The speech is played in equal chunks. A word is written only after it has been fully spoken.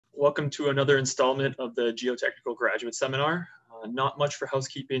Welcome to another installment of the Geotechnical Graduate Seminar. Not much for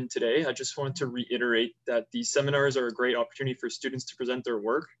housekeeping today. I just want to reiterate that these seminars are a great opportunity for students to present their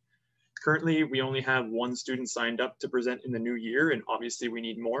work. Currently, we only have one student signed up to present in the new year, and obviously we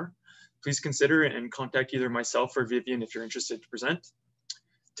need more. Please consider and contact either myself or Vivian if you're interested to present.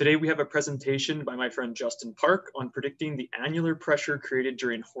 Today we have a presentation by my friend Justin Park on predicting the annular pressure created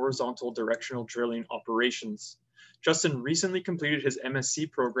during horizontal directional drilling operations. Justin recently completed his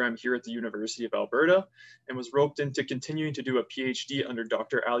MSc program here at the University of Alberta and was roped into continuing to do a PhD under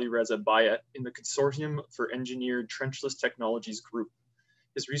Dr. Ali Reza Bayat in the Consortium for Engineered Trenchless Technologies group.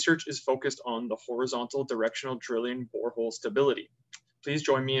 His research is focused on the horizontal directional drilling borehole stability. Please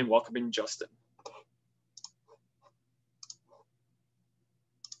join me in welcoming Justin.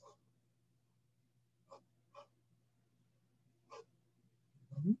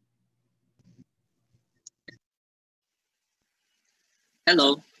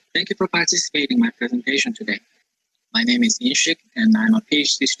 Hello, thank you for participating in my presentation today. My name is Inshik and I'm a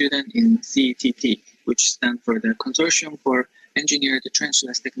PhD student in CETT, which stands for the Consortium for Engineered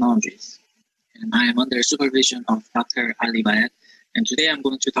Trenchless Technologies. And I am under supervision of Dr. Ali Bayat, and today I'm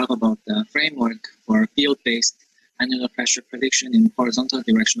going to talk about the framework for field-based annular pressure prediction in horizontal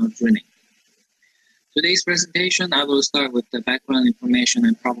directional drilling. Today's presentation, I will start with the background information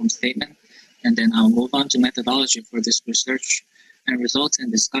and problem statement, and then I'll move on to methodology for this research and results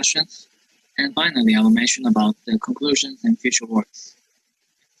and discussions. And finally, I will mention about the conclusions and future works.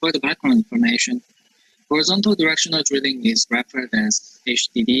 For the background information, horizontal directional drilling is referred as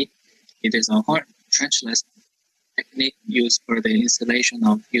HDD. It is a trenchless technique used for the installation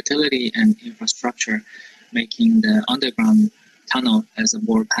of utility and infrastructure, making the underground tunnel as a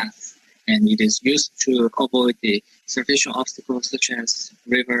bore path. And it is used to avoid the superficial obstacles such as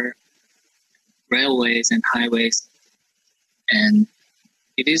river, railways, and highways. And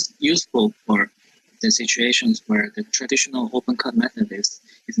it is useful for the situations where the traditional open cut method is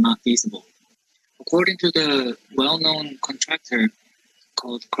not feasible. According to the well-known contractor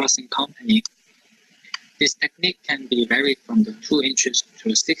called Crossing Company, this technique can be varied from the 2 inches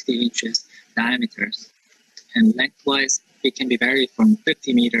to 60 inches diameters, and lengthwise it can be varied from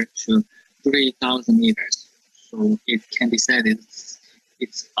 50 meters to 3,000 meters. So it can be said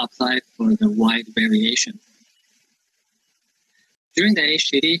it's applied for the wide variation. During the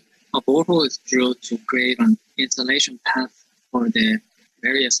HDD, a borehole is drilled to create an installation path for the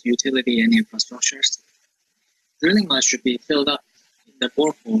various utility and infrastructures. Drilling mud should be filled up in the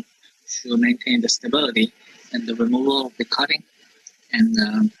borehole to maintain the stability and the removal of the cutting and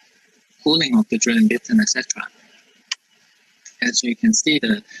the cooling of the drilling bits and etc. As you can see,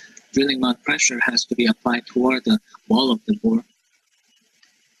 the drilling mud pressure has to be applied toward the wall of the bore.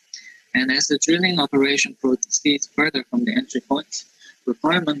 And as the drilling operation proceeds further from the entry point,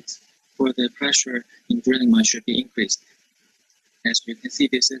 requirements for the pressure in drilling mud should be increased. As you can see,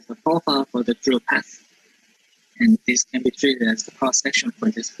 this is the profile for the drill path, and this can be treated as the cross-section for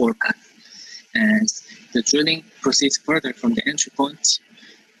this bore path. As the drilling proceeds further from the entry point,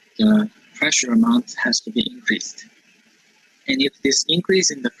 the pressure amount has to be increased. And if this increase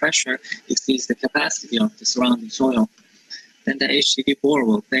in the pressure exceeds the capacity of the surrounding soil, then the HDD bore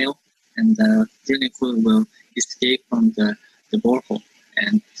will fail, and the drilling fluid will escape from the borehole,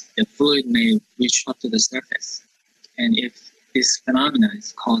 and the fluid may reach up to the surface. And if this phenomenon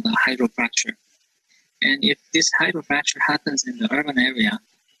is called a hydrofracture. And if this hydrofracture happens in the urban area,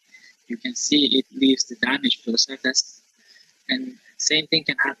 you can see it leaves the damage to the surface. And same thing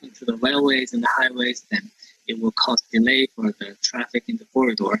can happen to the railways and the highways, then it will cause delay for the traffic in the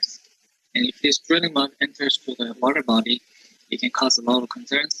corridors. And if this drilling mud enters to the water body, it can cause a lot of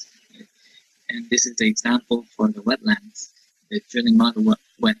concerns. And this is the example for the wetlands. The drilling mud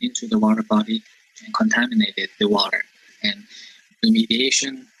went into the water body and contaminated the water. And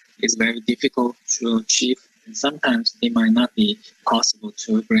remediation is very difficult to achieve, and sometimes it might not be possible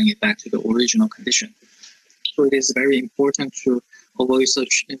to bring it back to the original condition. So it is very important to avoid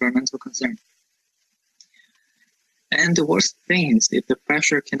such environmental concern. And the worst thing is if the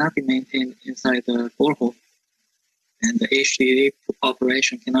pressure cannot be maintained inside the borehole, and the HDD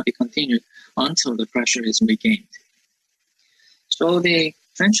operation cannot be continued until the pressure is regained. So the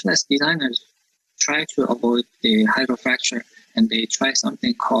trenchless designers try to avoid the hydrofracture, and they try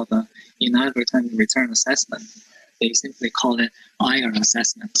something called the inadvertent return assessment. They simply call it IR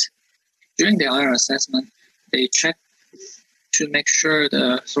assessment. During the IR assessment, they check to make sure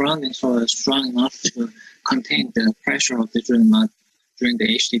the surrounding soil is strong enough to contain the pressure of the drilling mud during the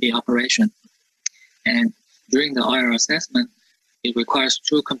HDD operation. And during the IR assessment, it requires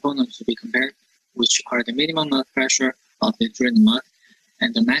 2 components to be compared, which are the minimum mud pressure of the drilling mud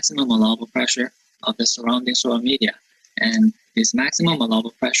and the maximum allowable pressure of the surrounding soil media. And this maximum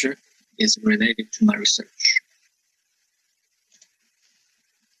allowable pressure is related to my research.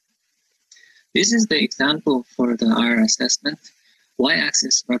 This is the example for the IR assessment.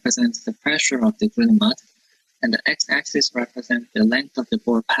 Y-axis represents the pressure of the drilling mud, and the x-axis represents the length of the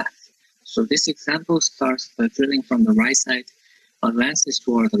bore path. So this example starts the drilling from the right side, advances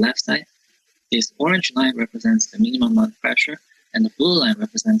toward the left side. This orange line represents the minimum mud pressure, and the blue line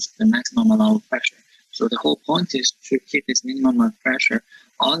represents the maximum allowable pressure. So the whole point is to keep this minimum mud pressure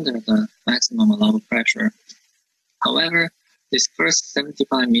under the maximum allowable pressure. However, this first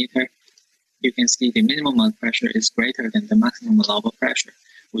 75 meter, you can see the minimum mud pressure is greater than the maximum allowable pressure,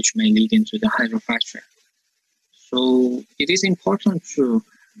 which may lead into the hydrofracture. So it is important to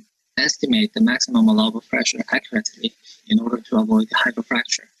estimate the maximum allowable pressure accurately in order to avoid the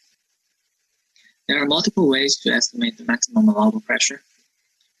hydrofracture. There are multiple ways to estimate the maximum allowable pressure,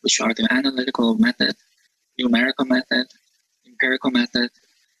 which are the analytical method, numerical method, empirical method,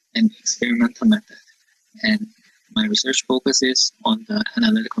 and experimental method. And my research focuses on the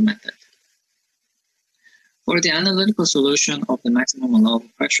analytical method. For the analytical solution of the maximum allowable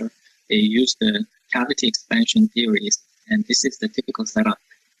pressure, they use the cavity expansion theories, and this is the typical setup.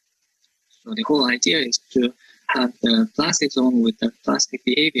 So the whole idea is to have the plastic zone with the plastic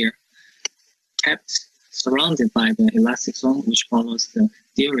behavior kept surrounded by the elastic zone, which follows the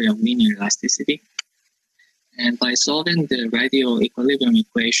theory of linear elasticity. And by solving the radial equilibrium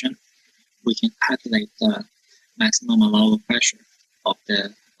equation, we can calculate the maximum allowable pressure of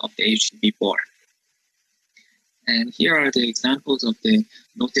the HDB bore. And here are the examples of the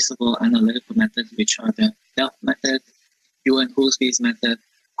noticeable analytical methods, which are the Delft method, Ewan-Hoosby's method,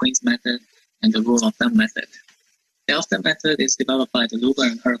 Quinn's method, and the rule of thumb method. The Delft method is developed by the Luber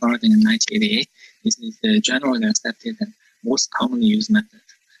and Hergarden in 1988. This is the generally accepted and most commonly used method.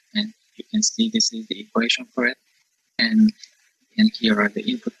 And you can see this is the equation for it. And here are the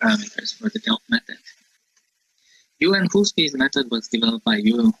input parameters for the Delft method. Ewan-Hoosby's method was developed by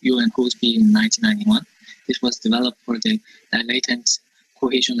Ewan-Hoosby in 1991. This was developed for the dilatant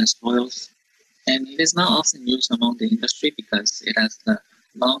cohesionless soils. And it is not often used among the industry because it has the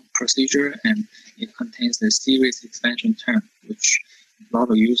long procedure and it contains the series expansion term, which a lot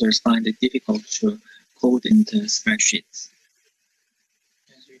of users find it difficult to code into spreadsheets.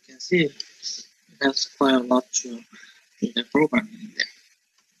 As you can see, it has quite a lot to do the programming in there.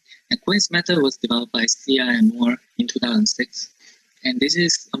 And Quinn's method was developed by CI and Moore in 2006. And this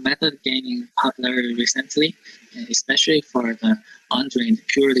is a method gaining popularity recently, and especially for the undrained,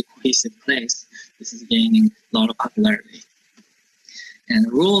 purely cohesive clays. This is gaining a lot of popularity. And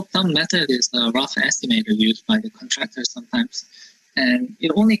the rule of thumb method is a rough estimator used by the contractors sometimes. And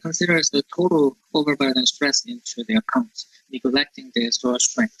it only considers the total overburden stress into the account, neglecting the soil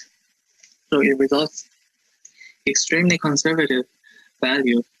strength. So it results extremely conservative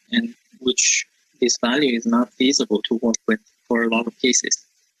value, and which this value is not feasible to work with for a lot of cases.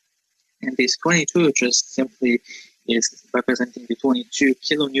 And this 22 just simply is representing the 22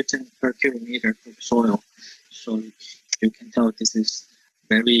 kilonewton per cubic meter for the soil. So you can tell this is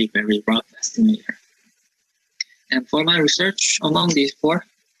very, very rough estimator. And for my research among these four,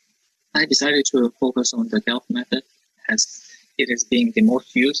 I decided to focus on the Delft method as it is being the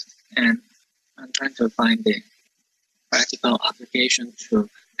most used, and I'm trying to find the practical application to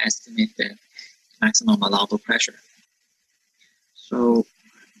estimate the maximum allowable pressure. So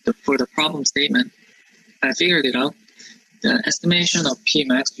for the problem statement, I figured it out. The estimation of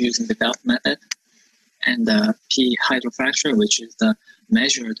Pmax using the Delft method and the P hydrofracture, which is the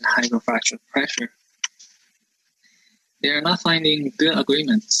measured hydrofracture pressure, they are not finding good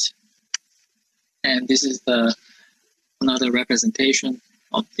agreements. And this is another representation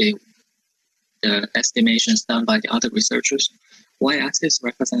of the estimations done by the other researchers. Y-axis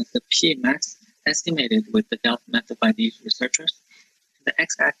represents the Pmax estimated with the Delft method by these researchers. The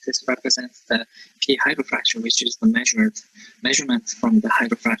x-axis represents the P hydrofracture, which is the measurement from the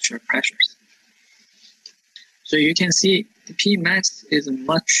hydrofracture pressures. So you can see the Pmax is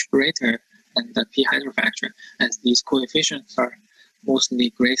much greater than the P hydrofracture, as these coefficients are mostly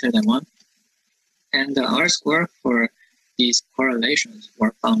greater than 1. And the R-square for these correlations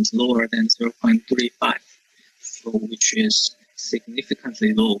were found lower than 0.35, so which is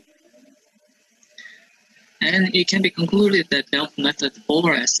significantly low. And it can be concluded that Delft method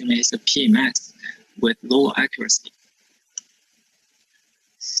overestimates the Pmax with low accuracy.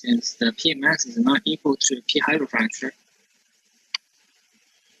 Since the Pmax is not equal to P hydrofracture,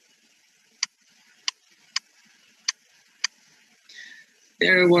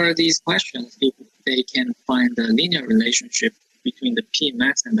 there were these questions if they can find the linear relationship between the P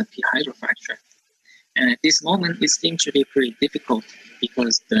max and the P hydrofracture. And at this moment, it seems to be pretty difficult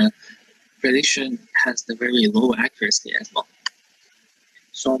because the prediction has the very low accuracy as well.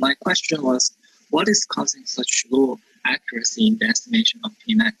 So my question was, what is causing such low accuracy in the estimation of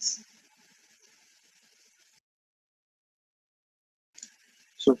P max?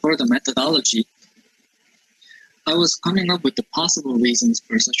 So for the methodology, I was coming up with the possible reasons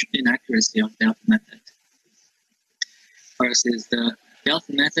for such inaccuracy of Delft method. First is the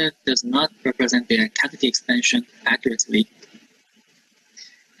Delft method does not represent the cavity expansion accurately.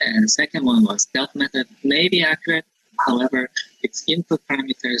 And the second one was Delft method may be accurate, however, its input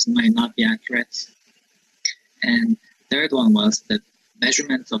parameters might not be accurate. And third one was that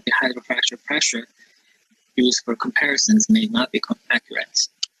measurements of the hydrofracture pressure used for comparisons may not be accurate.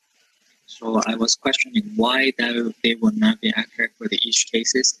 So I was questioning why they would not be accurate for the each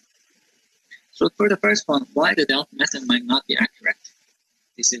cases. So for the first one, why the Delft method might not be accurate?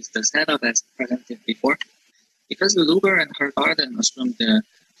 This is the setup as presented before. Because Luber and Hergarden assumed the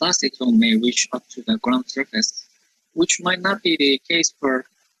plastic zone may reach up to the ground surface, which might not be the case for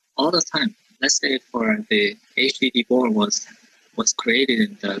all the time. Let's say for the HDD bore was created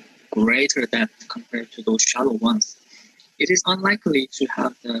in the greater depth compared to those shallow ones. It is unlikely to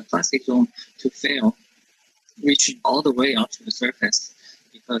have the plastic zone to fail reaching all the way up to the surface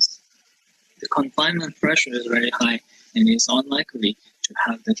because the confinement pressure is very high and it's unlikely to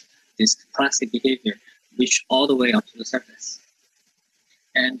have this plastic behavior reach all the way up to the surface.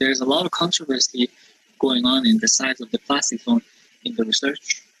 And there's a lot of controversy going on in the size of the plastic zone in the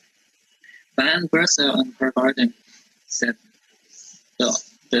research. Van Bersa and Hergarden said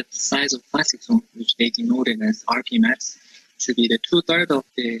the size of plastic zone, which they denoted as RP max, to be the 2/3 of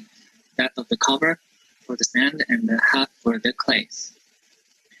the depth of the cover for the sand and the half for the clays.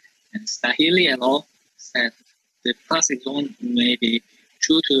 And Stahili et al. Said the plastic zone may be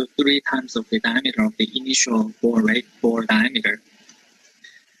 2 to 3 times of the diameter of the initial bore diameter.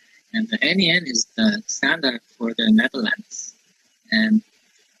 And the NEN is the standard for the Netherlands. And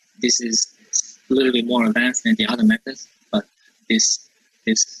this is a little bit more advanced than the other methods, but this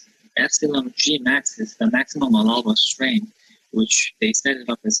epsilon G max is the maximum allowable strain, which they set it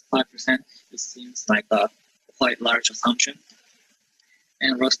up as 5%. It seems like a quite large assumption.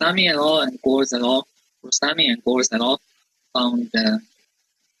 And Rostami et al. And Gores et al. Found the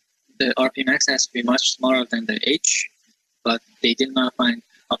RP max has to be much smaller than the H, but they did not find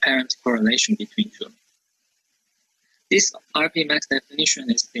apparent correlation between two. This RP max definition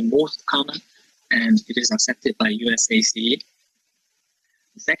is the most common, and it is accepted by USACE.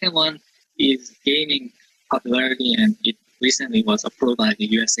 The second one is gaining popularity, and it recently was approved by the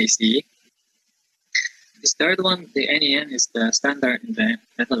USACE. This third one, the NEN, is the standard in the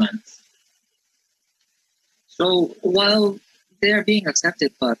Netherlands. So while they are being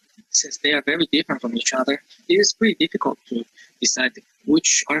accepted, but since they are very different from each other, it is pretty difficult to decide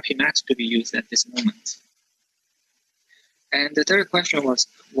which RP max to be used at this moment. And the third question was,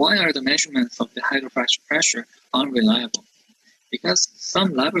 why are the measurements of the hydrofracture pressure unreliable? Because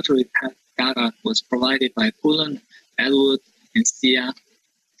some laboratory data was provided by Pullen, Elwood, and Sia.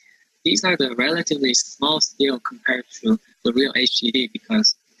 These are the relatively small scale compared to the real HDD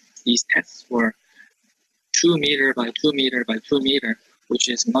because these tests were 2 meter by 2 meter by 2 meter, which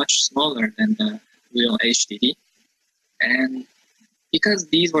is much smaller than the real HDD. And because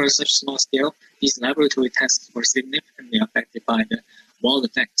these were such small scale, these laboratory tests were significantly affected by the wall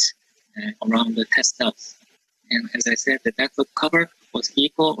effect around the test cells. And as I said, the depth of cover was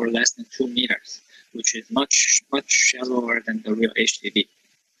equal or less than 2 meters, which is much, much shallower than the real HDD.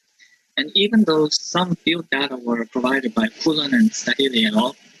 And even though some field data were provided by Pullen and Stahili et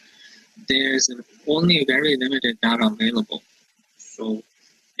al., there's only very limited data available. So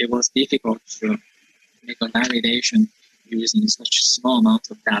it was difficult to make a validation using such small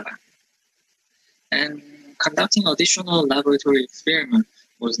amounts of data. And conducting additional laboratory experiment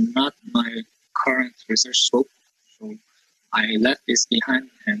was not my current research scope. So I left this behind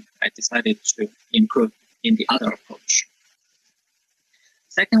and I decided to improve in the other approach.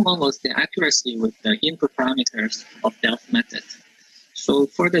 Second one was the accuracy with the input parameters of Delft method. So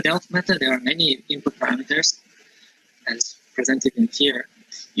for the Delft method, there are many input parameters as presented in here.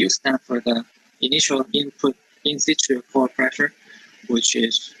 You stand for the initial input in situ core pressure, which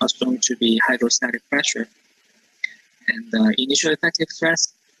is assumed to be hydrostatic pressure. And the initial effective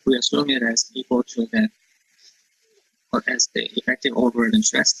stress, we assume it as equal to the effective overburden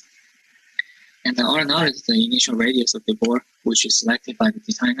stress. And the R0 is the initial radius of the bore, which is selected by the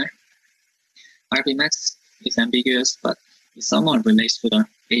designer. RP max is ambiguous, but it somewhat relates to the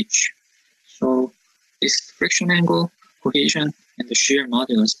H. So this friction angle cohesion, and the shear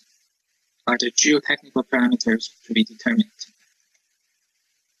modulus are the geotechnical parameters to be determined.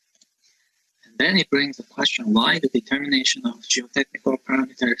 And then it brings the question why the determination of geotechnical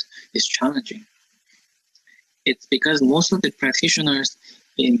parameters is challenging. It's because most of the practitioners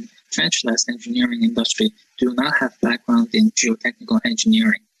in trenchless engineering industry do not have background in geotechnical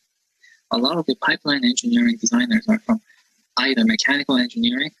engineering. A lot of the pipeline engineering designers are from either mechanical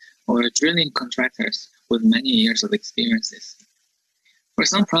engineering or drilling contractors with many years of experiences. For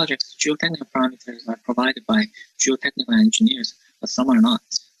some projects, geotechnical parameters are provided by geotechnical engineers, but some are not.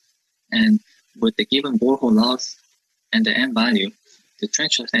 And with the given borehole logs and the end value, the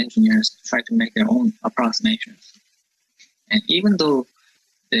trenchless engineers try to make their own approximations. And even though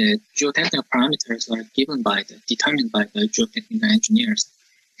the geotechnical parameters are determined by the geotechnical engineers,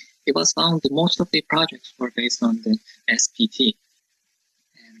 it was found that most of the projects were based on the SPT.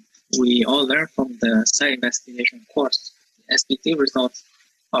 And we all learned from the site investigation course, the SPT results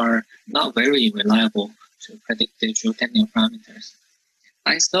are not very reliable to predict the geotechnical parameters.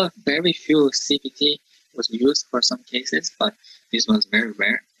 I saw very few CPT was used for some cases, but this was very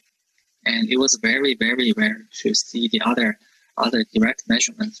rare. And it was very, very rare to see the other direct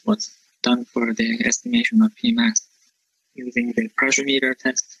measurements was done for the estimation of Pmax using the pressure meter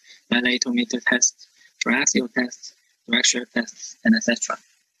test, dilatometer test, triaxial test, directional tests, and etc.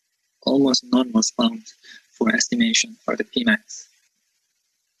 Almost none was found for estimation for the Pmax.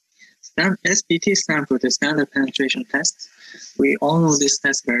 SPT stands for the standard penetration test. We all know this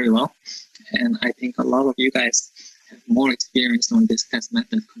test very well, and I think a lot of you guys have more experience on this test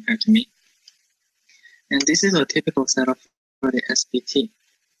method compared to me. And this is a typical setup for the SPT.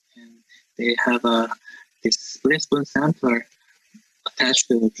 And they have this split spoon sampler attached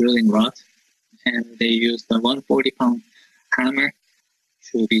to the drilling rod, and they use the 140-pound hammer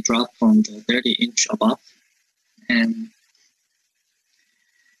to be dropped from the 30-inch above. And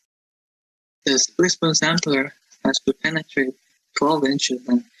the split spoon sampler has to penetrate 12 inches,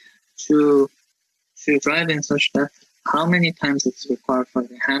 and to drive in such depth, how many times it's required for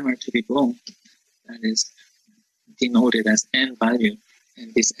the hammer to be blown, that is denoted as N value.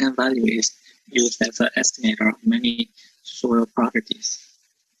 And this N value is used as an estimator of many soil properties.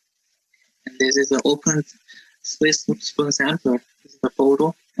 And this is an open split spoon sampler. This is the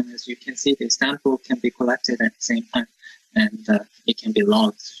photo, and as you can see, the sample can be collected at the same time, and it can be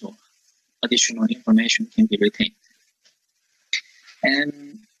logged, so additional information can be retained.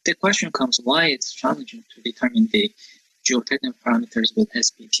 And the question comes why it's challenging to determine the geotechnical parameters with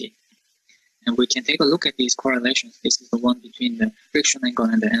SPT. And we can take a look at these correlations. This is the one between the friction angle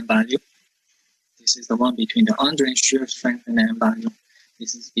and the N value. This is the one between the undrained shear strength and the N value.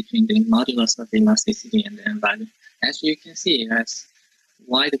 This is between the modulus of elasticity and the N value. As you can see, it has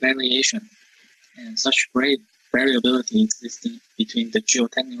wide variation and such great variability existing between the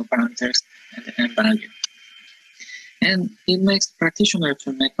geotechnical parameters and the N value. And it makes the practitioner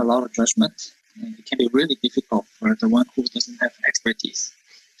to make a lot of judgment, and it can be really difficult for the one who doesn't have expertise.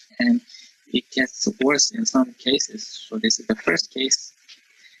 And it gets worse in some cases. So this is the first case.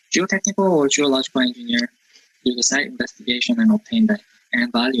 Geotechnical or geological engineer do the site investigation and obtain the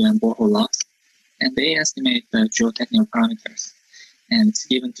N value and borehole logs, and they estimate the geotechnical parameters. And it's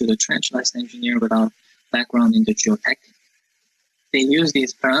given to the trenchless engineer without background in the geotech. They use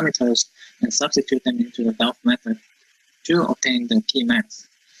these parameters and substitute them into the Delft method to obtain the Pmax.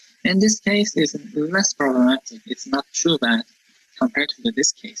 And this case is less problematic. It's not too bad compared to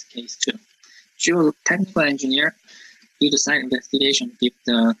this case, case 2. Geotechnical engineer do the site investigation, give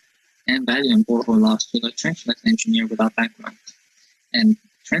the N value and borehole logs to the trenchless engineer without background. And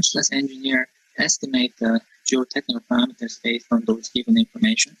trenchless engineer estimate the geotechnical parameters based on those given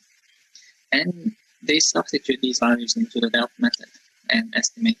information. And they substitute these values into the Delft method and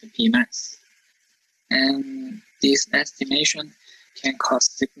estimate the Pmax. And this estimation can cause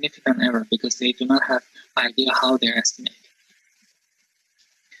significant error because they do not have idea how they're estimating.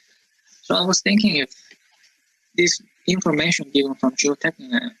 So I was thinking if this information given from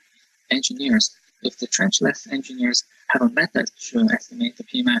geotechnical engineers, if the trenchless engineers have a method to estimate the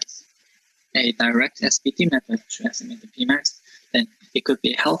Pmax, a direct SPT method to estimate the Pmax, then it could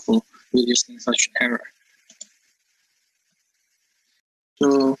be helpful reducing such error.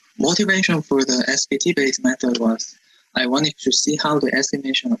 So motivation for the SPT-based method was I wanted to see how the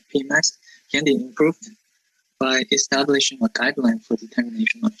estimation of Pmax can be improved by establishing a guideline for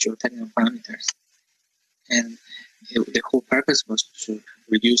determination of geotechnical parameters. And the whole purpose was to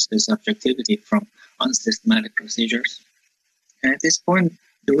reduce the subjectivity from unsystematic procedures. And at this point,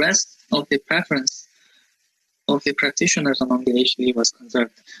 the rest of the preference of the practitioners among the HD was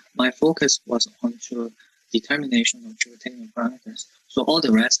conserved. My focus was on to determination of geotechnical parameters. So all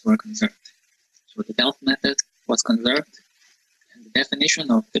the rest were conserved. So the Delft method was conserved, and the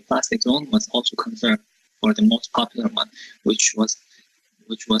definition of the plastic zone was also conserved for the most popular one, which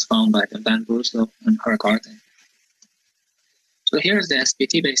was found by the Van Brussel and her garden. So here's the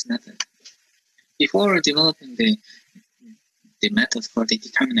SPT-based method. Before developing the method for the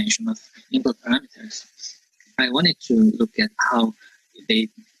determination of input parameters, I wanted to look at how they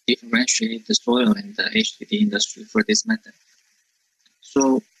differentiate the soil in the HDD industry for this method.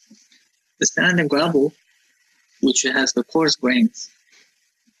 So the sand and gravel, which has the coarse grains,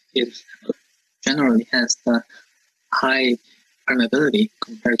 it generally has the high permeability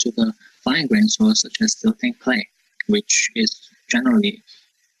compared to the fine grain soil such as silting clay, which is generally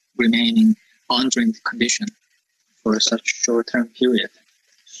remaining undrained condition for such short-term period.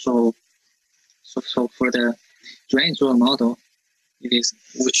 So for the drained soil model,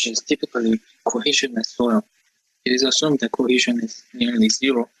 which is typically cohesionless soil, it is assumed that cohesion is nearly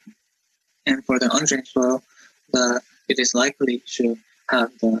zero. And for the undrained soil, it is likely to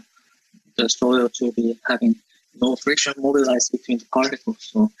have the soil to be having no friction mobilized between the particles,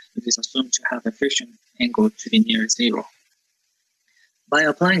 so it is assumed to have a friction angle to be near zero. By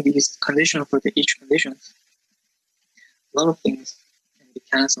applying these conditions for each condition, a lot of things can be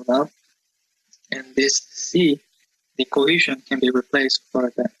cancelled out, and this C, the cohesion, can be replaced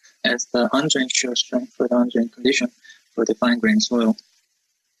as the undrained shear strength for the undrained condition for the fine grained soil.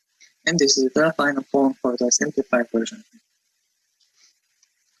 And this is the final form for the simplified version.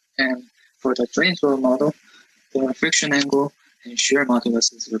 And for the drained soil model, the friction angle and shear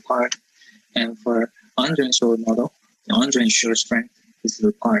modulus is required. And for undrained soil model, the undrained shear strength is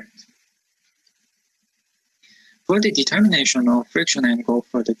required. For the determination of friction angle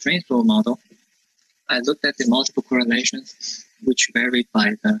for the drained soil model, I looked at the multiple correlations which varied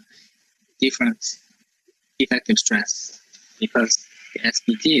by the different effective stress, because the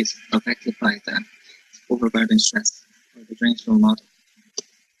SPT is affected by the overburden stress for the drained soil model.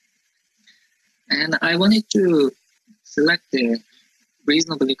 And I wanted to select the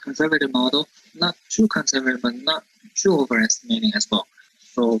reasonably conservative model, not too conservative, but not too overestimating as well.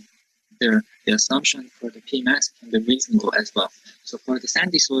 So the assumption for the Pmax can be reasonable as well. So for the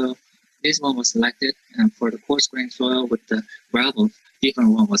sandy soil, this one was selected, and for the coarse grained soil with the gravel,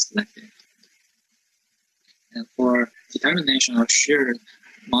 different one was selected. And for determination of shear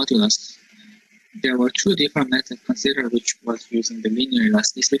modulus, there were two different methods considered, which was using the linear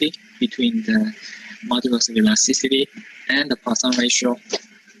elasticity between the modulus of elasticity and the Poisson ratio.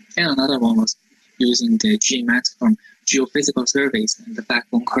 And another one was using the Gmax from geophysical surveys and the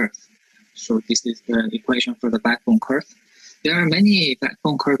backbone curve. So this is the equation for the backbone curve. There are many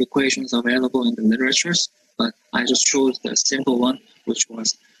backbone curve equations available in the literatures, but I just chose the simple one, which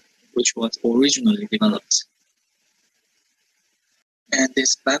was originally developed. And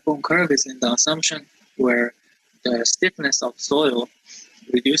this backbone curve is in the assumption where the stiffness of soil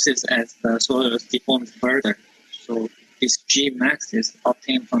reduces as the soil is deformed further. So this G max is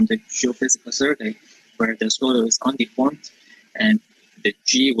obtained from the geophysical survey where the soil is undeformed, and the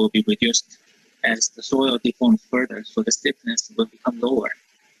G will be reduced as the soil deforms further, so the stiffness will become lower.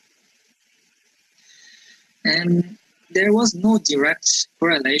 And there was no direct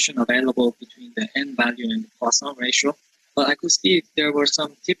correlation available between the N value and the Poisson ratio, but I could see there were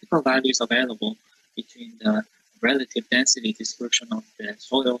some typical values available between the relative density description of the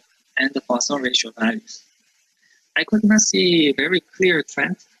soil and the Poisson ratio values. I could not see a very clear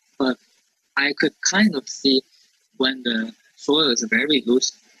trend, but I could kind of see when the soil is very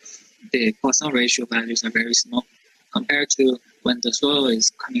loose, the Poisson ratio values are very small compared to when the soil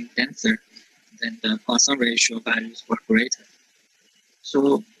is coming denser, then the Poisson ratio values were greater.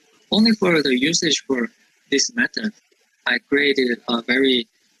 So only for the usage for this method, I created a very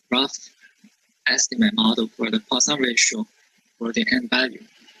rough estimate model for the Poisson ratio for the N value.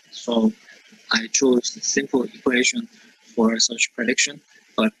 So I chose a simple equation for such prediction,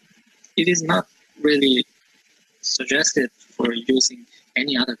 but it is not really suggested for using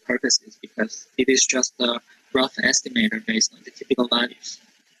any other purposes because it is just a rough estimator based on the typical values.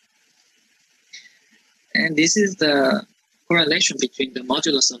 And this is the correlation between the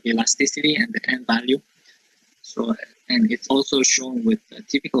modulus of elasticity and the N value. So, and it's also shown with the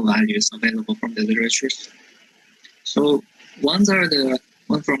typical values available from the literature. So one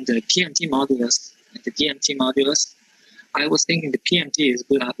from the PMT modulus and the DMT modulus. I was thinking the PMT is a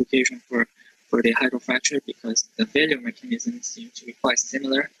good application for the hydrofracture because the failure mechanisms seem to be quite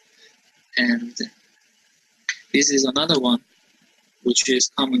similar. And this is another one which is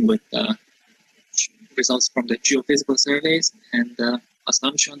coming with results from the geophysical surveys and the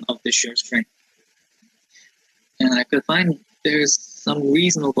assumption of the shear strength. And I could find there's some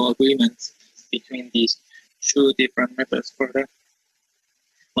reasonable agreement between these two different methods for the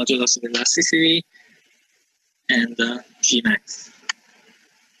modulus of elasticity and the Gmax.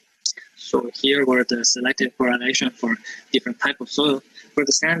 So here were the selected correlation for different type of soil. For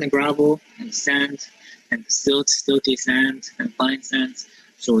the sand and gravel and sand and silty sand and fine sands,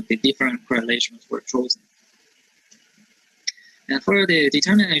 so the different correlations were chosen. And for the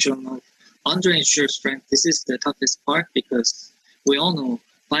determination of undrained shear strength, this is the toughest part because we all know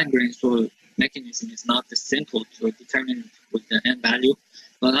fine-grained soil mechanism is not as simple to determine with the n value.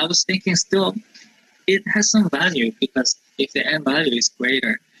 But I was thinking still, it has some value because if the n value is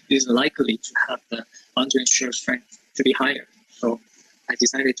greater, it is likely to have the undrained shear strength to be higher. So I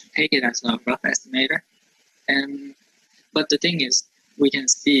decided to take it as a rough estimator. But the thing is, we can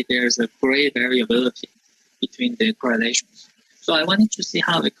see there's a great variability between the correlations. So I wanted to see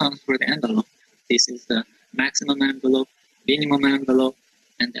how it comes for the envelope. This is the maximum envelope, minimum envelope,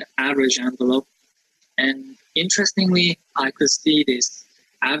 and the average envelope. And interestingly, I could see this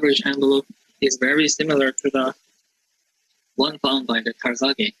average envelope is very similar to the one found by the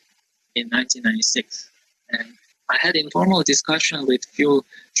Tarzaghi in 1996. And I had informal discussion with few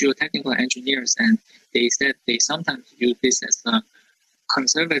geotechnical engineers, and they said they sometimes use this as a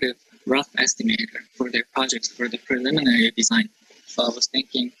conservative rough estimator for their projects for the preliminary design. So I was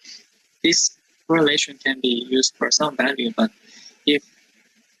thinking this correlation can be used for some value, but if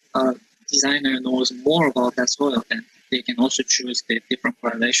a designer knows more about that soil, then they can also choose the different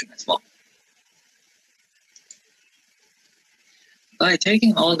correlation as well. By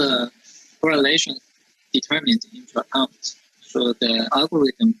taking all the correlations determined into account, so the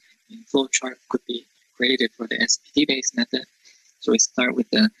algorithm in flowchart could be created for the SPT-based method. So we start with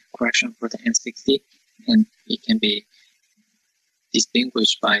the correction for the N60, and it can be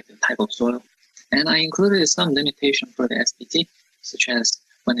distinguished by the type of soil. And I included some limitation for the SPT, such as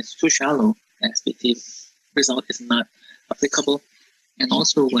when it's too shallow, the SPT result is not applicable. And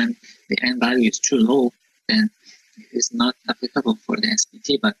also when the N value is too low, then it is not applicable for the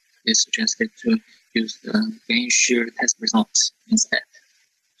SPT, but it is suggested to use the gain shear test results instead.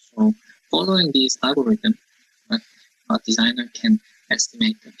 So following these algorithms, a designer can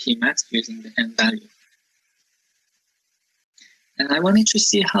estimate the Pmax using the N value. And I wanted to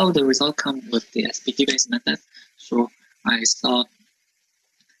see how the result comes with the SPT-based method. So I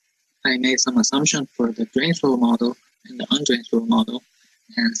made some assumption for the drain soil model and the undrained soil model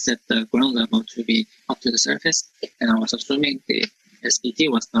and set the ground level to be up to the surface. And I was assuming the SPT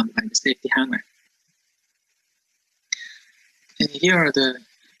was done by the safety hammer. And here are the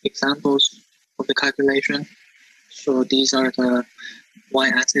examples of the calculation. So these are the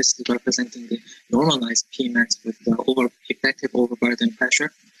y-axis representing the normalized Pmax with the effective overburden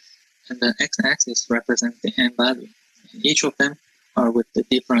pressure, and the x-axis represents the N value. And each of them are with the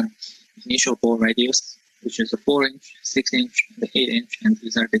different initial bore radius, which is the 4-inch, 6-inch, the 8-inch, and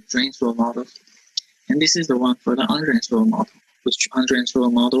these are the drain soil models. And this is the one for the undrained soil model, which undrained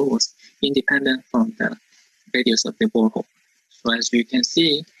soil model was independent from the radius of the borehole. So as you can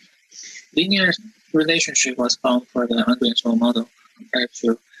see, linear relationship was found for the undrained soil model compared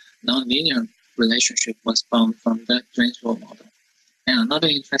to non-linear relationship was found from the drain soil model. And another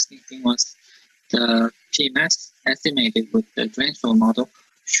interesting thing was the Pmax estimated with the drain soil model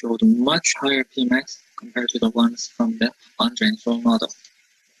showed much higher Pmax compared to the ones from the undrained soil model.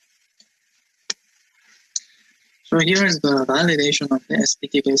 So here is the validation of the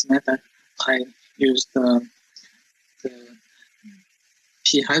SPT-based method. I used the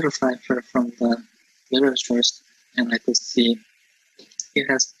P hydrofracture from the literatures, and I could see it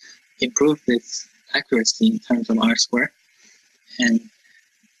has improved its accuracy in terms of R square, and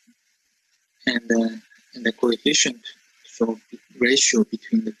the coefficient, so ratio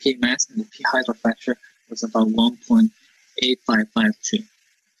between the Pmax and the P hydrofracture was about 1.8552.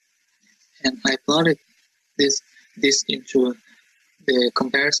 And I plotted this into the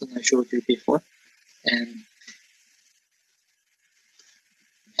comparison I showed you before, and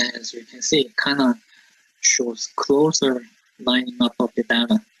as you can see, it kind of shows closer lining up of the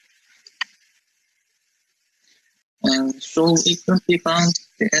data. And so it could be found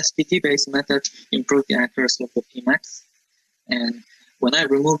the SPT-based method improved the accuracy of the Pmax. And when I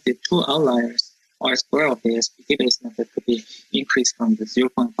removed the two outliers, R square of the SPT-based method could be increased from the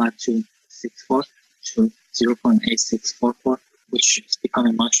 0.5264 to 0.8644, which is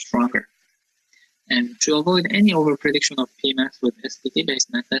becoming much stronger. And to avoid any overprediction of Pmax with SPT-based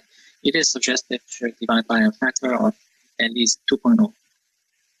method, it is suggested to divide by a factor of at least 2.0.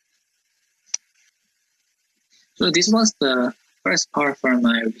 So this was the first part for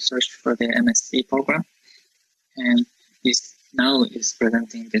my research for the MSc program. And this now is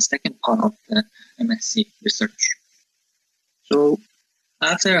presenting the second part of the MSc research. So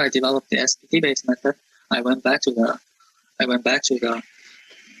after I developed the SPT-based method, I went back to the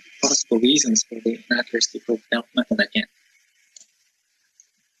possible reasons for the inaccuracy for the Delft method again.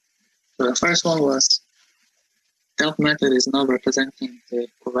 So the first one was Delft method is not representing the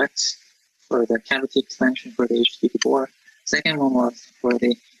correct for the cavity expansion for the HDD bore. Second one was for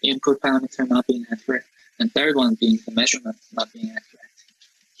the input parameter not being accurate. And third one being the measurement not being accurate.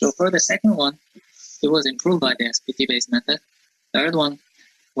 So for the second one, it was improved by the SPT-based method. Third one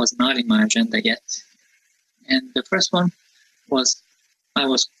was not in my agenda yet. And the first one was, I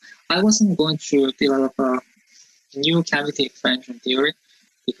wasn't going to develop a new cavity expansion theory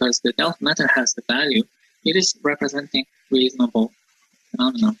because the Delft method has the value. It is representing reasonable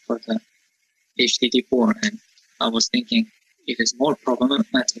phenomena for the HDD bore, and I was thinking it is more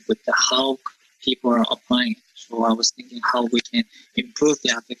problematic with the how people are applying it. So I was thinking how we can improve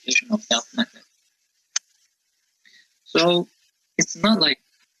the application of Delft method. So it's not like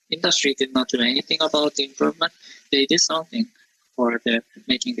industry did not do anything about the improvement. They did something for the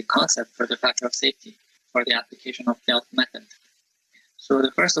making the concept for the factor of safety for the application of Delft method. So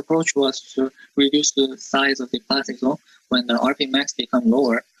the first approach was to reduce the size of the plastic zone. When the RP max become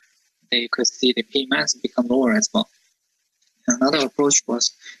lower, they could see the P max become lower as well. Another approach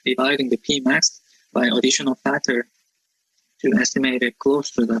was dividing the P max by additional factor to estimate it close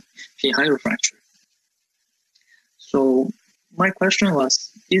to the P hydrofracture. So my question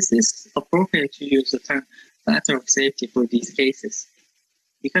was, is this appropriate to use the term factor of safety for these cases?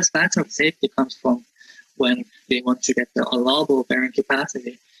 Because factor of safety comes from when they want to get the allowable bearing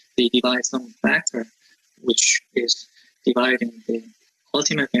capacity, they divide some factor, which is dividing the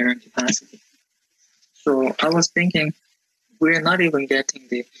ultimate bearing capacity. So I was thinking, we're not even getting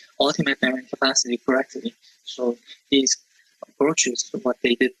the ultimate bearing capacity correctly. So these approaches, what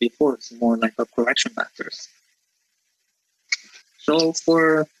they did before, is more like a correction factors. So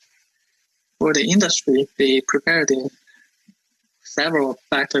for the industry, they prepared several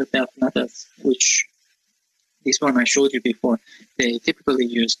factor Delft methods, which this one I showed you before. They typically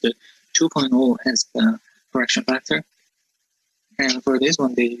use the 2.0 as the correction factor. And for this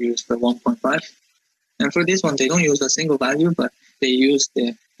one, they use the 1.5. And for this one, they don't use a single value, but they use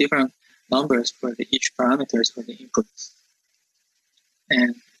the different numbers for each parameters for the inputs.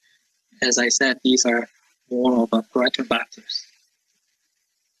 And as I said, these are more of a correction factors.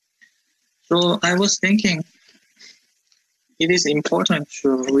 So I was thinking, it is important to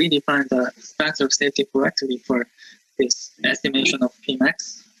redefine the factor of safety correctly for this estimation of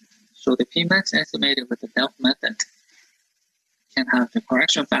Pmax. So the Pmax estimated with the Delft method can have the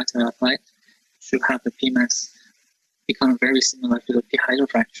correction factor applied to have the Pmax become very similar to the P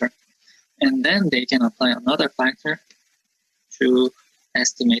hydrofracture. And then they can apply another factor to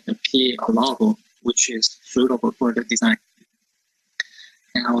estimate the P allowable, which is suitable for the design.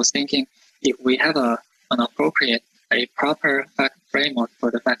 And I was thinking, if we have a proper framework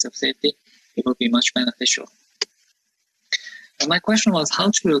for the factor of safety, it will be much beneficial. And my question was how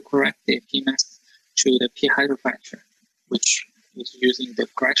to correct the Pmax to the P hydrofracture, which is using the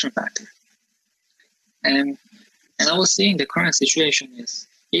correction factor. And I was seeing the current situation is,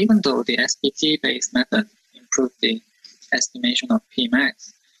 even though the SPT-based method improved the estimation of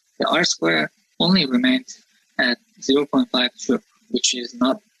Pmax, the R-square only remained at 0.52, which is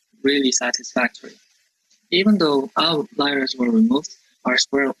not really satisfactory. Even though outliers were removed,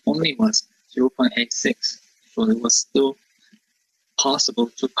 R-square only was 0.86, so it was still possible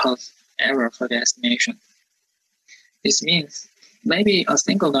to cause error for the estimation. This means maybe a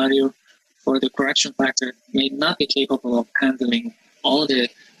single value for the correction factor may not be capable of handling all the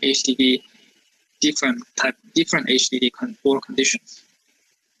HDD different HDD bore conditions.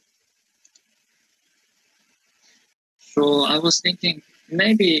 So I was thinking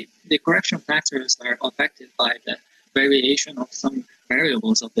maybe the correction factors are affected by the variation of some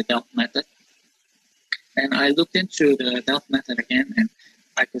variables of the Delft method. And I looked into the Delft method again, and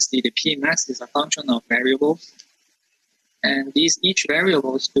I could see the Pmax is a function of variables. And each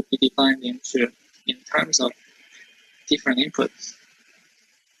variables could be defined in terms of different inputs.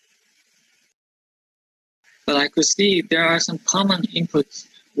 But I could see there are some common inputs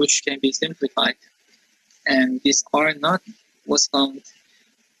which can be simplified. And these are not was found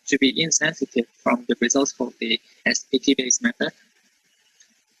to be insensitive from the results of the SPT-based method.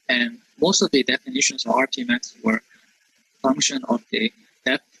 And most of the definitions of RPmax were function of the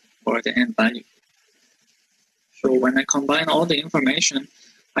depth or the end value. So when I combine all the information,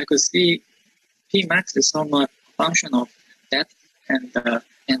 I could see Pmax is somewhat a function of depth and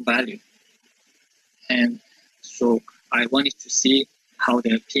end value. And So I wanted to see how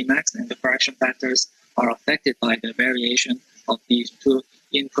the Pmax and the correction factors are affected by the variation of these two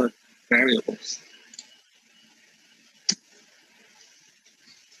input variables.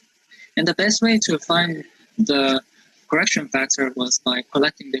 And the best way to find the correction factor was by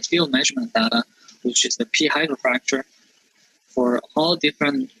collecting the field measurement data, which is the P hydrofracture, for all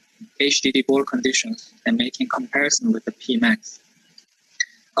different HDD bore conditions and making comparison with the Pmax.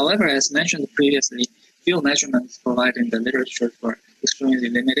 However, as mentioned previously, field measurements provided in the literature were extremely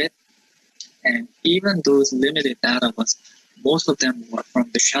limited, and even those limited data most of them were from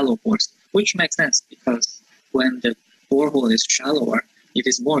the shallow bores, which makes sense because when the borehole is shallower, it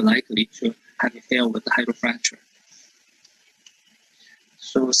is more likely to have a fail with the hydrofracture.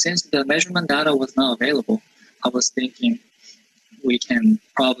 So since the measurement data was not available, I was thinking we can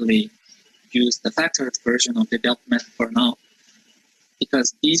probably use the factored version of the Delft method for now,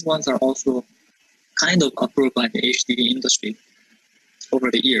 because these ones are also kind of approved by the HDD industry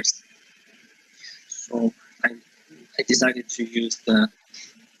over the years. So I decided to use the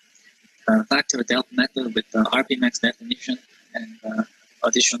factor Delft method with the RPmax definition and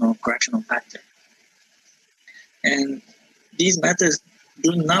additional correctional factor. And these methods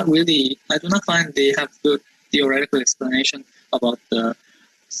I do not find they have good theoretical explanation about the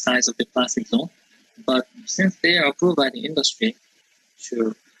size of the plastic zone, but since they are approved by the industry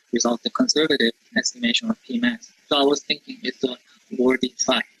to result in conservative estimation of Pmax, so I was thinking it's a worthy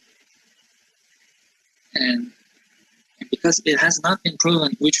try. And because it has not been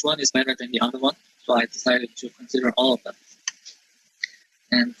proven which one is better than the other one, so I decided to consider all of them.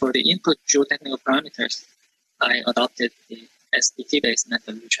 And for the input geotechnical parameters, I adopted the SPT-based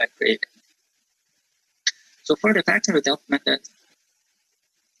method which I created. So for the factor Delft method,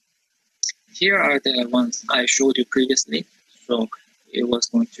 here are the ones I showed you previously. So it was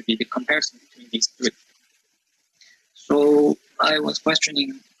going to be the comparison between these three. So I was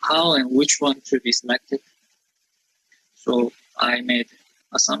questioning how and which one to be selected. So I made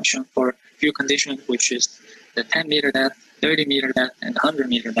assumption for a few conditions, which is the 10 meter depth, 30 meter depth, and 100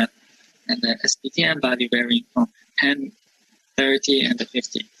 meter depth, and the SPTM value varying from 10, 30, and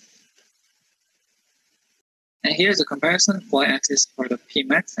 50. And here's a comparison, y-axis for the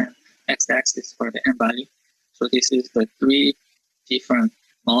Pmax and x-axis for the M value. So this is the three different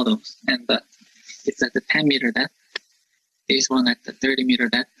models, and it's at the 10 meter depth, this one at the 30 meter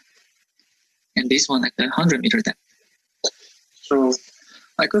depth, and this one at the 100 meter depth. So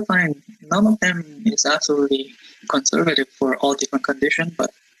I could find none of them is absolutely conservative for all different conditions,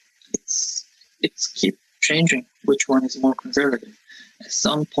 but it's keep changing which one is more conservative. At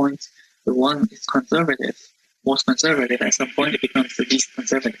some point, the one is conservative, most conservative. At some point, it becomes the least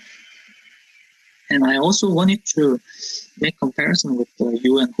conservative. And I also wanted to make comparison with the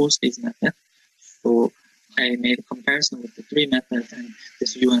UN Husby's method. So I made a comparison with the three methods and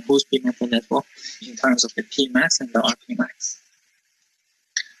this UN Husby method as well in terms of the Pmax and the RPmax.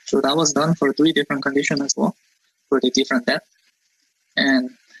 So that was done for three different conditions as well, for the different depth. And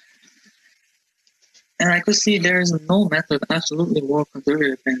I could see there is no method absolutely more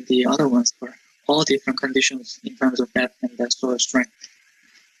conservative than the other ones for all different conditions in terms of depth and the soil strength.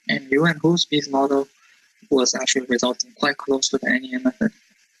 And UN Husby's model was actually resulting quite close to the NEM method.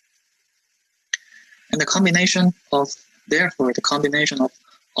 And the combination of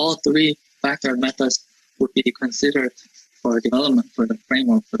all three factor methods would be considered for development for the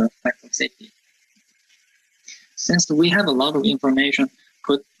framework for the factor of safety. Since we have a lot of information,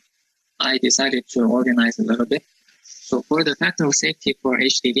 I decided to organize a little bit. So for the factor of safety for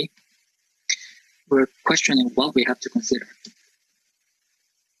HDD, we're questioning what we have to consider.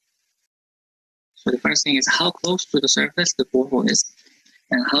 So the first thing is how close to the surface the borehole is,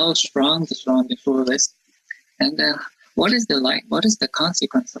 and how strong the surrounding soil is, and then what is the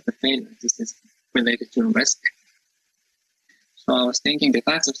consequence of the failure? This is related to risk. So I was thinking the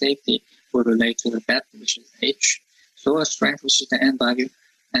factor of safety would relate to the depth, which is H, soil strength, which is the N value,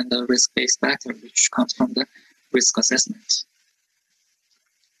 and the risk-based factor, which comes from the risk assessment.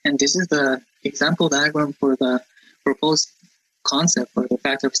 And this is the example diagram for the proposed concept for the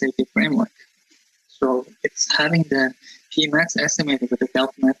factor of safety framework. So it's having the Pmax estimated with the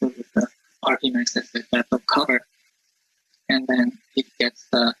Delft method with the RPmax as the depth of cover, and then it gets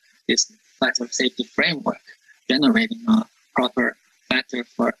this factor of safety framework generating a proper factor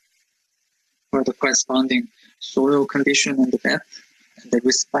for the corresponding soil condition and the depth and the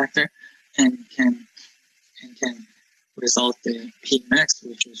risk factor, and can result the Pmax,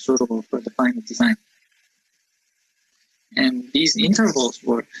 which is suitable for the final design. And these intervals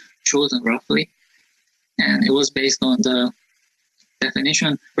were chosen roughly, and it was based on the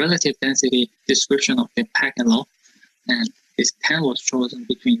definition, relative density description of the packet law, and this 10 was chosen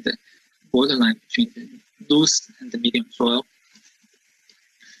between the borderline between the loose and the medium soil,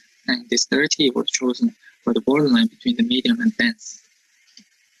 and this 30 was chosen for the borderline between the medium and dense.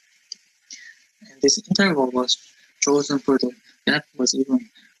 And this interval was chosen for the depth was even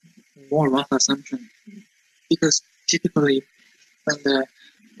more rough assumption, because typically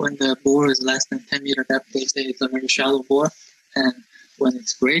when the bore is less than 10 meter depth, they say it's a very shallow bore, and when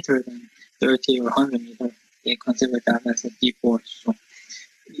it's greater than 30 or 100 meter, they consider that as a deep bore. So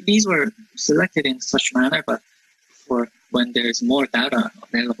these were selected in such manner, but for when there is more data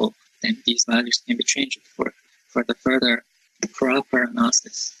available, then these values can be changed for the further proper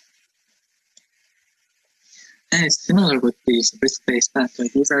analysis. And it's similar with these risk-based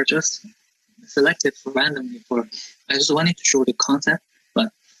factors. These are just selected for randomly for, I just wanted to show the concept,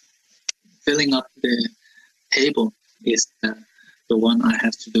 but filling up the table is the one I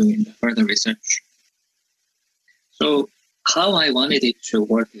have to do in the further research. So how I wanted it to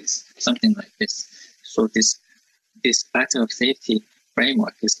work is something like this. So this factor of safety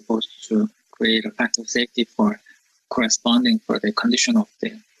framework is supposed to create a factor of safety for corresponding for the condition of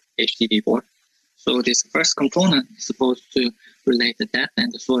the HDD board. So this first component is supposed to relate the depth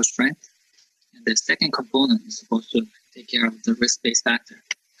and the soil strength. And the second component is supposed to take care of the risk-based factor.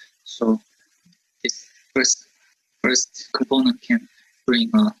 So this first component can bring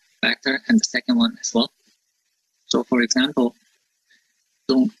a factor and the second one as well. So for example,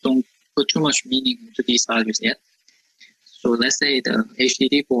 don't put too much meaning into these values yet. So let's say the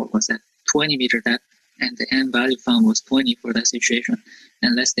HDD board was at 20 meter depth and the end value found was 20 for that situation.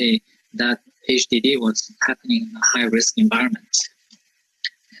 And let's say that HDD was happening in a high risk environment.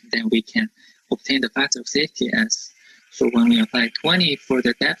 And then we can obtain the factor of safety as, so when we apply 20 for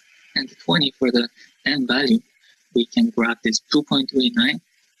the depth and 20 for the end value, we can grab this 2.39.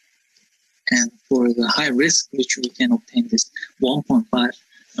 And for the high risk, which we can obtain this 1.5,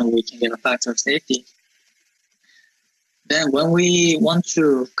 and we can get a factor of safety. Then when we want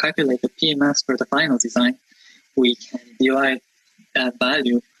to calculate the Pmax for the final design, we can divide that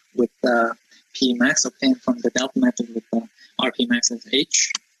value with the Pmax obtained from the delta method with the Rpmax as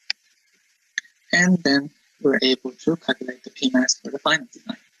H. And then we're able to calculate the Pmax for the final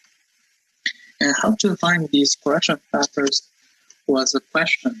design. And how to find these correction factors was a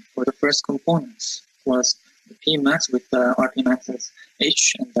question for the first components, was the Pmax with the Rpmax as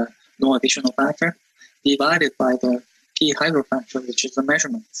H and the no additional factor divided by the P hydrofracture, which is the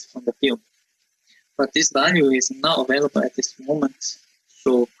measurement from the field. But this value is not available at this moment,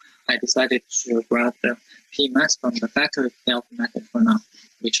 so I decided to grab the Pmax from the factor delta method for now,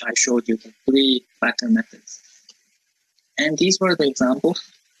 which I showed you the 3 factor methods. And these were the examples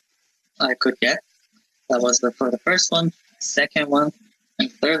I could get. That was for the first one, second one,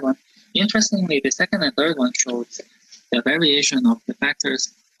 and third one. Interestingly, the second and third one showed the variation of the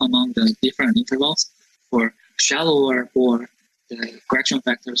factors among the different intervals. For shallower bore, the correction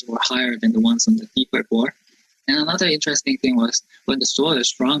factors were higher than the ones on the deeper bore. And another interesting thing was when the soil is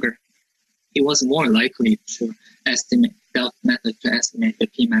stronger, it was more likely to estimate delta method to estimate the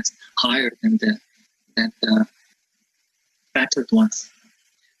Pmax higher than the factored ones.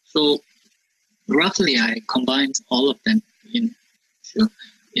 So roughly, I combined all of them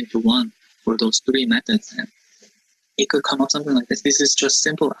into one for those 3 methods, and it could come up something like this. This is just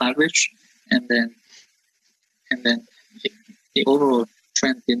simple average, and then the overall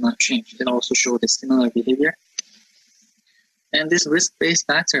trend did not change. It also showed a similar behavior. And this risk-based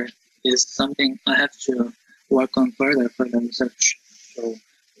factor is something I have to work on further for the research. So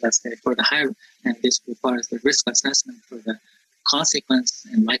let's say for the high, and this requires the risk assessment for the consequence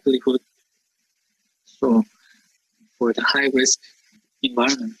and likelihood. So for the high risk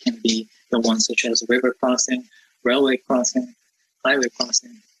environment can be the ones such as river crossing, railway crossing, highway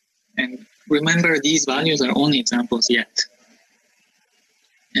crossing. And remember, these values are only examples yet.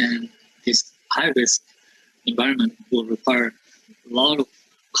 And this high risk environment will require a lot of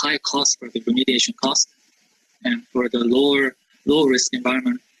high costs for the remediation cost. And for the low risk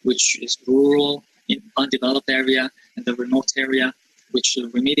environment, which is rural, in undeveloped area, and the remote area, which the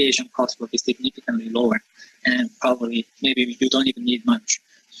remediation cost will be significantly lower. And probably, maybe you don't even need much.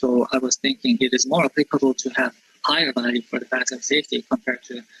 So I was thinking it is more applicable to have higher value for the factor of safety compared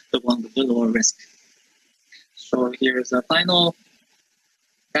to the one with the lower risk. So here's a final.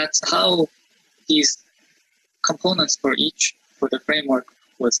 That's how these components for each, for the framework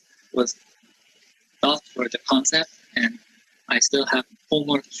was thought for the concept, and I still have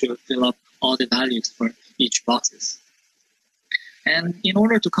homework to fill up all the values for each boxes. And in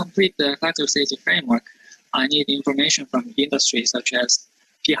order to complete the factor of safety framework, I need information from industry such as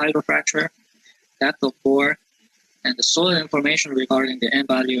P hydrofracture, depth of bore, and the soil information regarding the N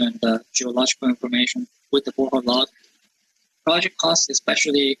value and the geological information with the borehole log. Project costs,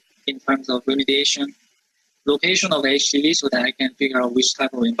 especially in terms of remediation, location of HTV so that I can figure out which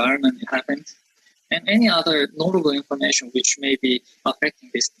type of environment it happened, and any other notable information which may be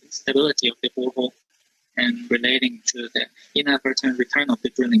affecting the stability of the borehole and relating to the inadvertent return of the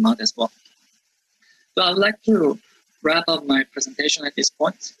drilling mud as well. So I would like to wrap up my presentation at this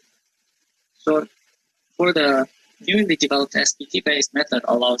point. So for the newly developed SPT-based method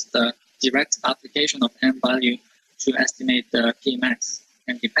allows the direct application of N value to estimate the Pmax.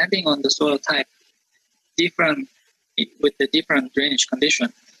 And depending on the soil type, with the different drainage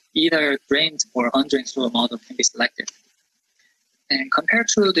condition, either drained or undrained soil model can be selected. And compared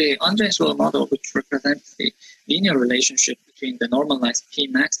to the undrained soil model, which represents the linear relationship between the normalized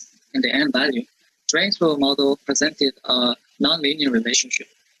Pmax and the N value, drained soil model presented a nonlinear relationship.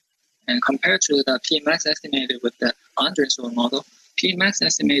 And compared to the Pmax estimated with the undrained soil model, Pmax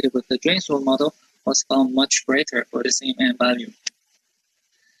estimated with the drained soil model was found much greater for the same N value.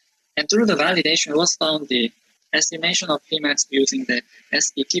 And through the validation, it was found the estimation of Pmax using the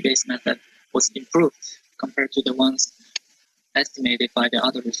SPT-based method was improved compared to the ones estimated by the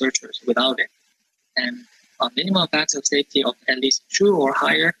other researchers without it. And a minimum factor of safety of at least 2 or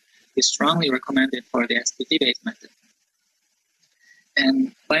higher is strongly recommended for the SPT-based method.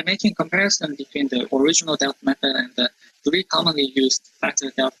 And by making comparison between the original depth method and the 3 commonly used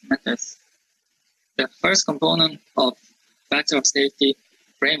factor depth methods, the first component of factor of safety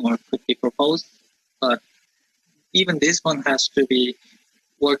framework could be proposed, but even this one has to be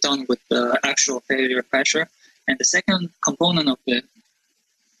worked on with the actual failure pressure. And the second component of the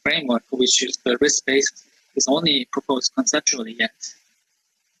framework, which is the risk-based, is only proposed conceptually yet.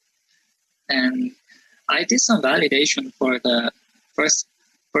 And I did some validation for the first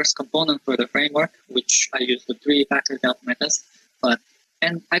component for the framework, which I used the 3 factor depth methods,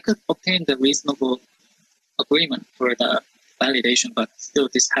 and I could obtain the reasonable agreement for the validation, but still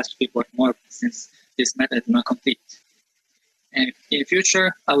this has to be worked more since this method is not complete. And in the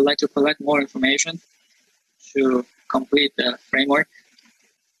future, I would like to collect more information to complete the framework.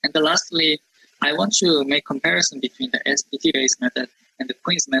 And lastly, I want to make comparison between the SPT-based method and the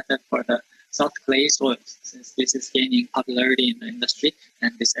Queen's method for the soft clay soils, since this is gaining popularity in the industry,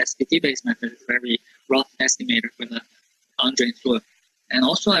 and this SPT-based method is very rough estimator for the undrained soil. And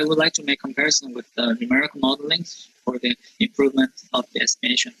also, I would like to make comparison with the numerical modeling for the improvement of the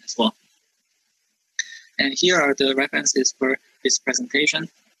estimation as well. And here are the references for this presentation.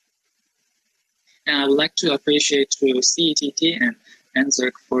 And I would like to appreciate to CETT and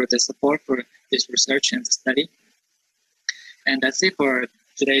NZERC for the support for this research and study. And that's it for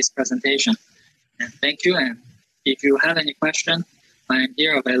today's presentation. And thank you. And if you have any question, I am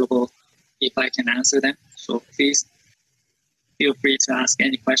here available if I can answer them. So please feel free to ask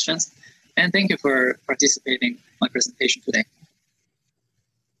any questions. And thank you for participating in my presentation today.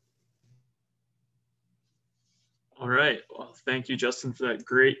 All right. Well, thank you, Justin, for that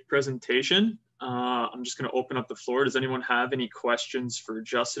great presentation. I'm just going to open up the floor. Does anyone have any questions for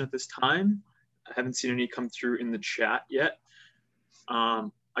Justin at this time? I haven't seen any come through in the chat yet.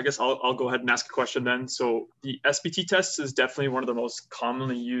 I guess I'll go ahead and ask a question then. So the SPT test is definitely one of the most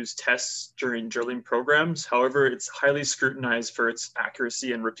commonly used tests during drilling programs. However, it's highly scrutinized for its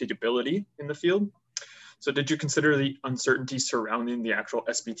accuracy and repeatability in the field. So did you consider the uncertainty surrounding the actual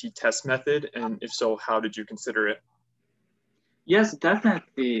SPT test method? And if so, how did you consider it? Yes,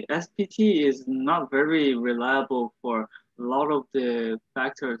 definitely. SPT is not very reliable for a lot of the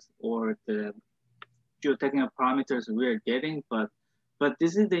factors or the geotechnical parameters we're getting, but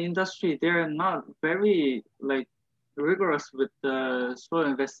this is the industry. They're not very rigorous with the soil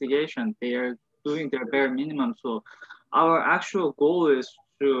investigation. They are doing their bare minimum. So our actual goal is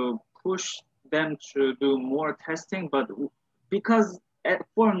to push them to do more testing, but because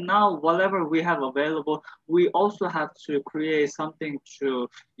for now, whatever we have available, we also have to create something to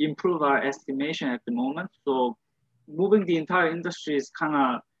improve our estimation at the moment. So moving the entire industry is kind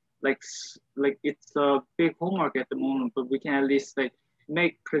of like it's a big homework at the moment, but we can at least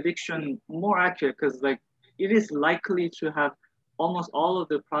make prediction more accurate, because it is likely to have almost all of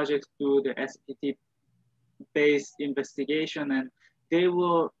the projects do the SPT based investigation, and they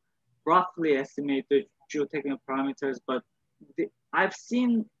will roughly estimate the geotechnical parameters, but I've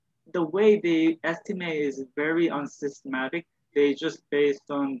seen the way they estimate is very unsystematic. They just based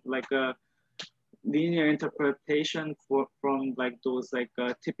on a linear interpretation from those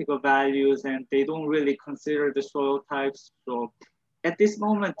typical values, and they don't really consider the soil types. So at this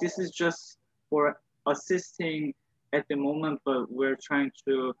moment, this is just for assisting at the moment, but we're trying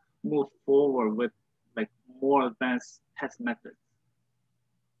to move forward with like more advanced test methods.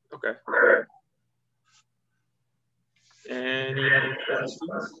 Okay. Any other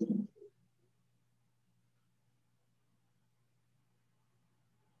questions?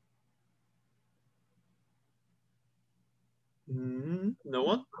 No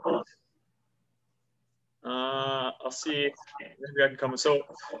one? I'll see. Maybe I can come. So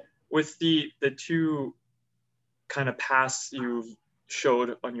with the two kind of paths you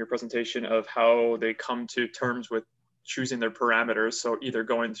showed on your presentation of how they come to terms with choosing their parameters, so either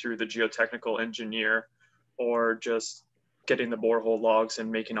going through the geotechnical engineer or just getting the borehole logs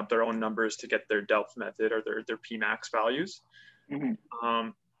and making up their own numbers to get their Delft method or their Pmax values.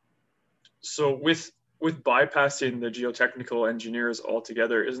 So with bypassing the geotechnical engineers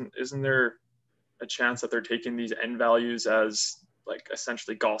altogether, isn't there a chance that they're taking these N values as like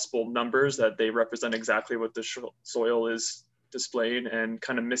essentially gospel numbers, that they represent exactly what the soil is displaying, and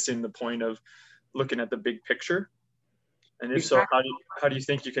kind of missing the point of looking at the big picture? And if so, how do you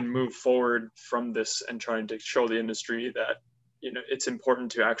think you can move forward from this and trying to show the industry that, you know, it's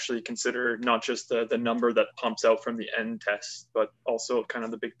important to actually consider not just the number that pumps out from the end test, but also kind of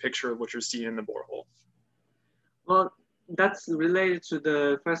the big picture of what you're seeing in the borehole? Well, that's related to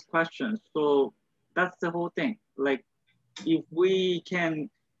the first question. So that's the whole thing. Like,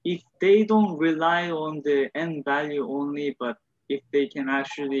 if they don't rely on the end value only, but if they can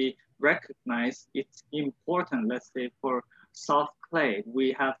actually recognize it's important, let's say for soft clay,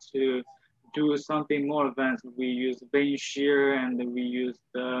 we have to do something more advanced. We use vein shear, and we use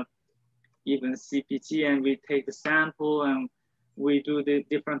even CPT, and we take the sample and we do the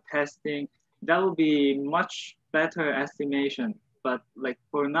different testing. That will be much better estimation. But like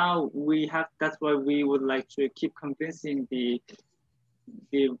for now, that's why we would like to keep convincing the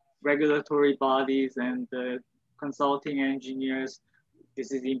regulatory bodies and the consulting engineers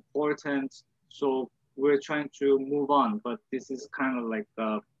this is important. So we're trying to move on, but this is kind of like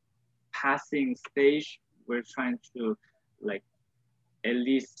a passing stage. We're trying to like at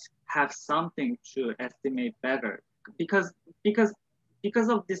least have something to estimate better, because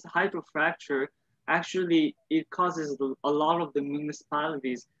of this hydrofracture, actually it causes a lot of the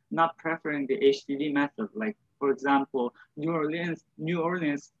municipalities not preferring the HDD method. Like for example, New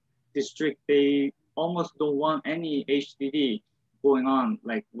Orleans district, they almost don't want any HDD going on,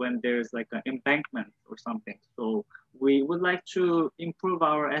 like when there's like an embankment or something. So we would like to improve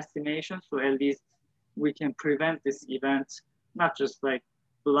our estimation, so at least we can prevent this event, not just like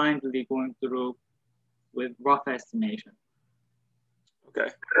blindly going through with rough estimation. Okay.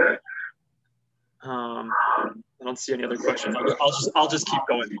 I don't see any other questions. I'll just keep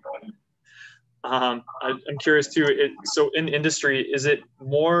going. I'm curious too. So in industry, is it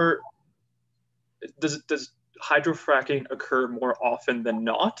more? Does hydrofracking occur more often than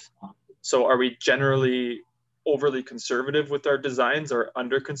not? So are we generally overly conservative with our designs or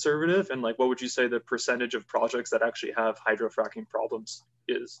under conservative? And like, what would you say the percentage of projects that actually have hydrofracking problems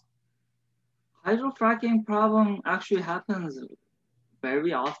is? Hydrofracking problem actually happens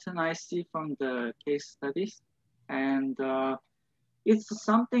very often, I see from the case studies. And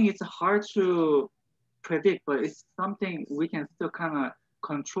it's hard to predict, but it's something we can still kind of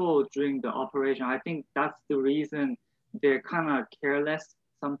control during the operation. I think that's the reason they're kind of careless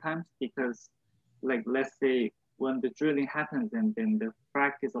sometimes, because like, let's say when the drilling happens and then the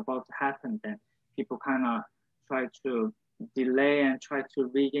frac is about to happen, then people kind of try to delay and try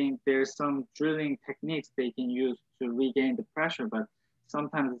to regain. There's some drilling techniques they can use to regain the pressure, but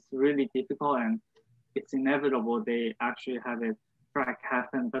sometimes it's really difficult and it's inevitable they actually have a frac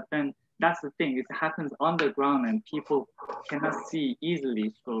happen. But then that's the thing, it happens underground and people cannot see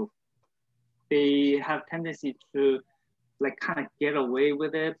easily. So they have tendency to like kind of get away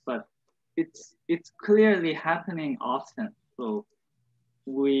with it, but it's clearly happening often. So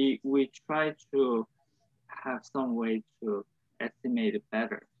we try to have some way to estimate it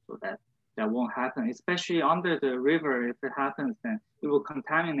better so that won't happen, especially under the river. If it happens, then it will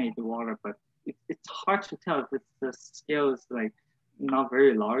contaminate the water, but it's hard to tell if the scale is like not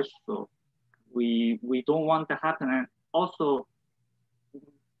very large. So we don't want to happen. And also,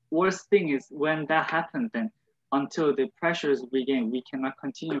 worst thing is when that happens, then until the pressure is regained, we cannot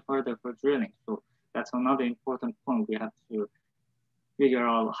continue further for drilling. So that's another important point. We have to figure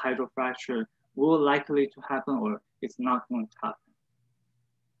out hydrofracture will likely to happen or it's not going to happen.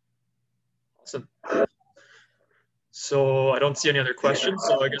 Awesome. So I don't see any other questions,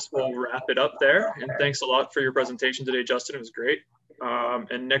 so I guess we'll wrap it up there. And thanks a lot for your presentation today, Justin. It was great.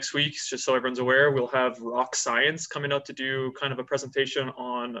 And next week, just so everyone's aware, we'll have Rock Science coming out to do kind of a presentation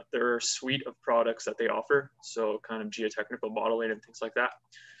on their suite of products that they offer. So kind of geotechnical modeling and things like that.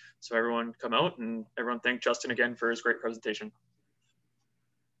 So everyone come out, and everyone thank Justin again for his great presentation.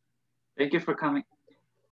 Thank you for coming.